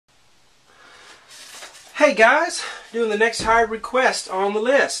Hey guys, doing the next hired request on the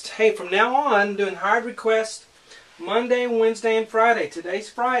list. Hey, from now on, I'm doing hired requests Monday, Wednesday, and Friday. Today's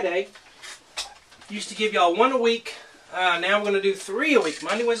Friday. Used to give y'all one a week. Now I'm going to do 3 a week,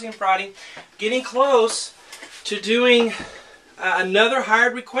 Monday, Wednesday, and Friday. Getting close to doing another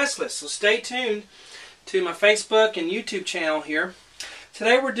hired request list. So stay tuned to my Facebook and YouTube channel here.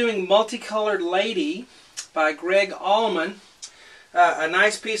 Today we're doing Multicolored Lady by Gregg Allman. A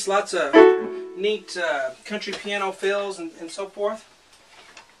nice piece, lots of neat country piano fills and so forth.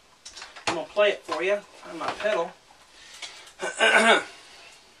 I'm going to play it for you on my pedal. Alright,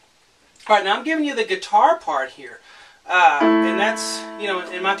 now I'm giving you the guitar part here. And that's, you know,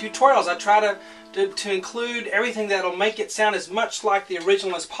 in my tutorials I try to include everything that'll make it sound as much like the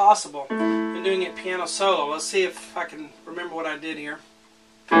original as possible in doing it piano solo. Let's see if I can remember what I did here.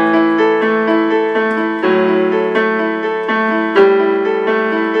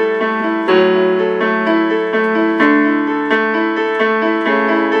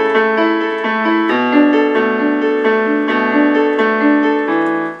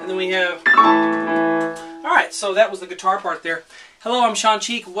 So that was the guitar part there. Hello, I'm Shawn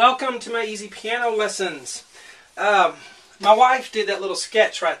Cheek. Welcome to my easy piano lessons. My wife did that little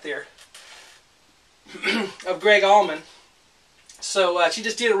sketch right there of Gregg Allman. So she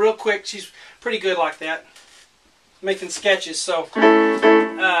just did it real quick. She's pretty good like that, making sketches. So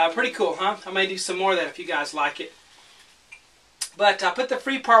pretty cool, huh? I may do some more of that if you guys like it. But I put the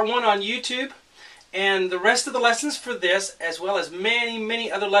free part 1 on YouTube. And the rest of the lessons for this, as well as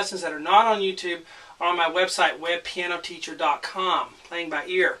many other lessons that are not on YouTube, are on my website, webpianoteacher.com, playing by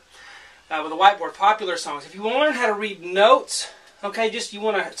ear, with a whiteboard, popular songs. If you want to learn how to read notes, okay, just you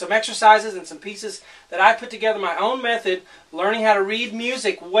want some exercises and some pieces that I put together, my own method, learning how to read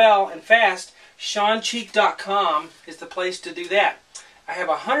music well and fast, ShawnCheek.com is the place to do that. I have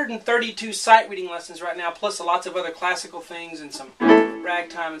 132 sight reading lessons right now, plus lots of other classical things and some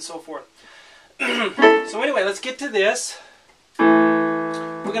ragtime and so forth. So anyway, let's get to this.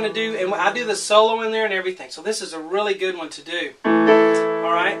 We're going to do, and I do the solo in there and everything. So this is a really good one to do.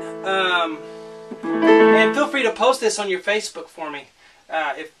 Alright. And feel free to post this on your Facebook for me.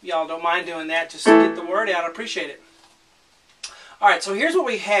 If y'all don't mind doing that, just to get the word out. I appreciate it. Alright, so here's what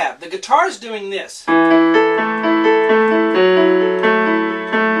we have. The guitar's doing this.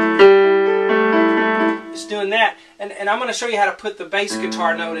 It's doing that. And I'm going to show you how to put the bass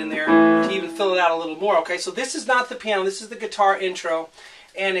guitar note in there to even fill it out a little more. Okay, so this is not the piano. This is the guitar intro.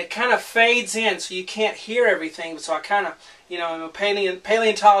 And it kind of fades in so you can't hear everything. So I kind of, you know, I'm a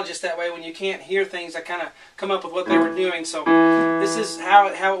paleontologist that way. When you can't hear things, I kind of come up with what they were doing. So this is how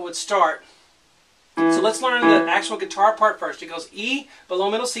it would start. So let's learn the actual guitar part first. It goes E, below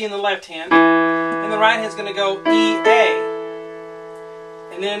middle C in the left hand. And the right hand's going to go E, A.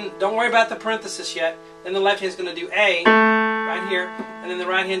 And then, don't worry about the parenthesis yet. Then the left hand's going to do A, right here. And then the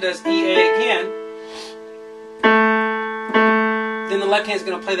right hand does E, A again. Then the left hand's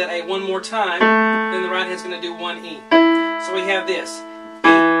going to play that A one more time. Then the right hand's going to do 1 E. So we have this. E,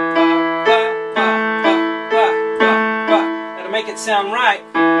 ba, ba, ba, ba, ba, ba, ba. Now to make it sound right,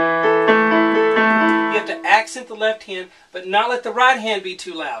 you have to accent the left hand, but not let the right hand be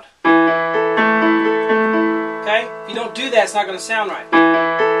too loud. Okay? If you don't do that, it's not going to sound right.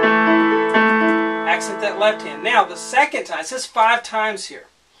 Accent that left hand. Now, the second time, it says 5 times here.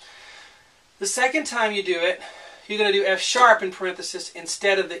 The second time you do it, you're going to do F sharp in parenthesis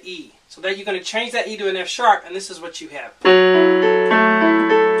instead of the E. So that you're going to change that E to an F sharp, and this is what you have. See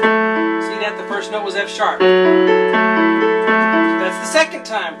that? The first note was F sharp. So that's the second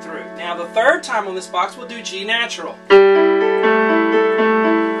time through. Now, the third time on this box, we'll do G natural.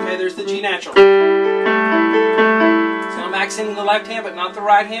 Okay, there's the G natural. So I'm accenting the left hand, but not the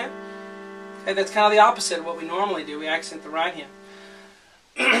right hand. Okay, that's kind of the opposite of what we normally do. We accent the right hand.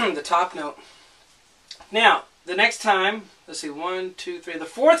 The top note. Now, the next time, let's see, 1, 2, 3. The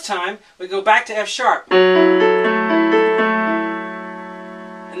fourth time, we go back to F sharp. And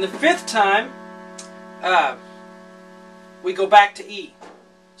the fifth time, we go back to E.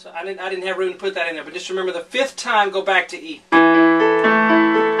 So I didn't have room to put that in there, but just remember the fifth time, go back to E.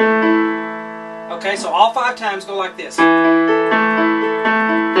 Okay, so all 5 times go like this.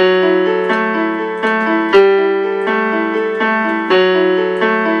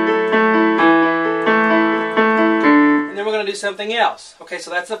 Do something else. Okay, so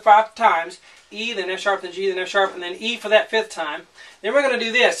that's the 5 times. E, then F sharp, then G, then F sharp, and then E for that 5th time. Then we're going to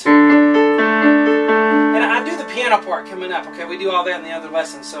do this. And I do the piano part coming up. Okay, we do all that in the other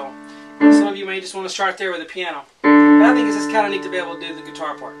lessons, so some of you may just want to start there with the piano. But I think it's just kind of neat to be able to do the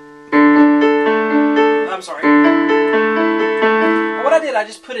guitar part. I'm sorry. What I did, I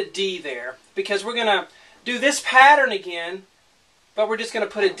just put a D there because we're going to do this pattern again, but we're just going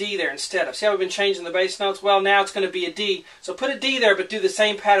to put a D there instead of. See how we've been changing the bass notes? Well, now it's going to be a D. So put a D there, but do the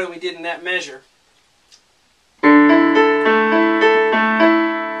same pattern we did in that measure. That's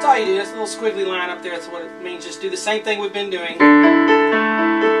all you do. That's a little squiggly line up there. That's what it means. Just do the same thing we've been doing.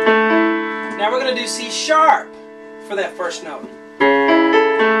 Now we're going to do C sharp for that first note.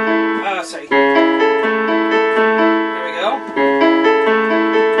 Sorry. There we go.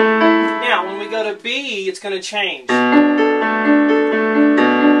 Now, when we go to B, it's going to change.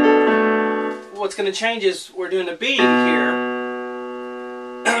 What's going to change is we're doing a B here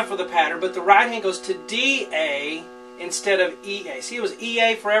for the pattern, but the right hand goes to D-A instead of E-A. See, it was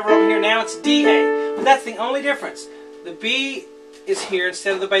E-A forever over here. Now it's D-A. But that's the only difference. The B is here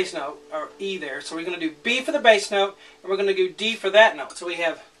instead of the bass note, or E there. So we're going to do B for the bass note, and we're going to do D for that note. So we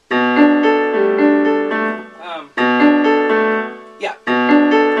have... yeah.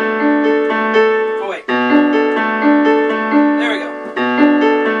 Oh, wait. There we go.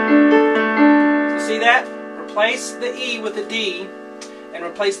 So see that? Replace the E with a D, and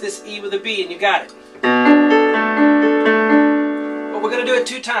replace this E with a B, and you got it. But we're going to do it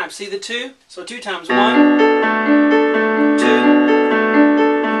 2 times. See the 2? So 2 times. 1, 2.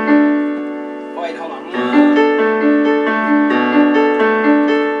 Oh, wait, hold on. 1.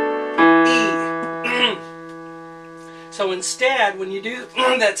 So instead, when you do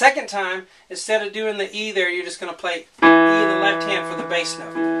that second time, instead of doing the E there, you're just going to play E in the left hand for the bass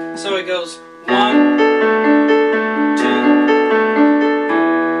note. So it goes 1, 2.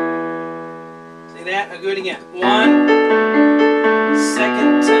 See that? I'll do it again. 1,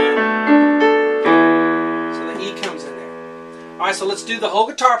 second time. So the E comes in there. Alright, so let's do the whole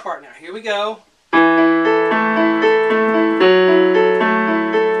guitar part now. Here we go.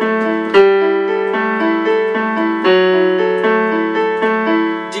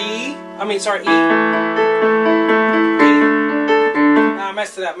 Sorry, E. E. I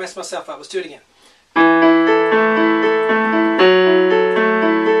messed it up, messed myself up. Let's do it again.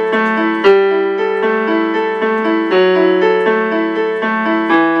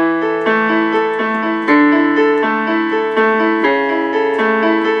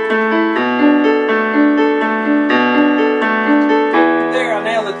 There, I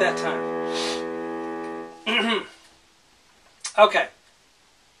nailed it that time. Okay.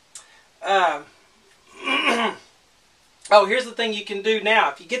 Oh, here's the thing you can do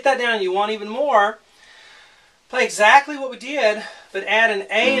now. If you get that down and you want even more, play exactly what we did, but add an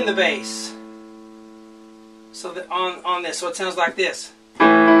A in the bass. So that on this, so it sounds like this.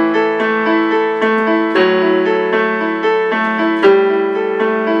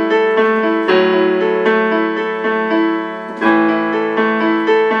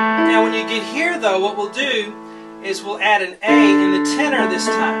 Now when you get here though, what we'll do is we'll add an A in the tenor this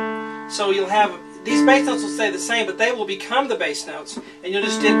time. So you'll have, these bass notes will stay the same, but they will become the bass notes, and you'll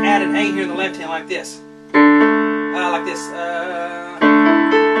just add an A here in the left hand like this. Like this. Oh,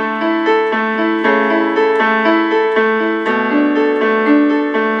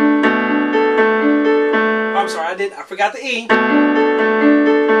 I'm sorry, I forgot the E.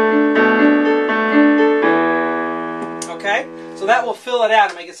 Okay? So that will fill it out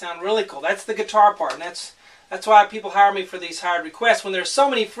and make it sound really cool. That's the guitar part, and that's why people hire me for these hired requests when there's so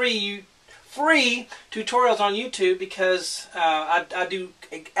many free tutorials on YouTube, because I do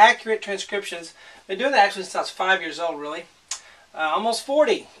accurate transcriptions. I've been doing that actually since I was 5 years old, really. Almost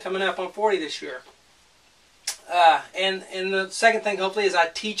 40, coming up on 40 this year. And the second thing, hopefully, is I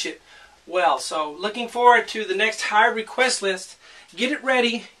teach it well. So looking forward to the next hired request list. Get it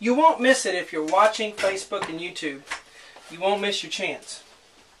ready. You won't miss it if you're watching Facebook and YouTube. You won't miss your chance.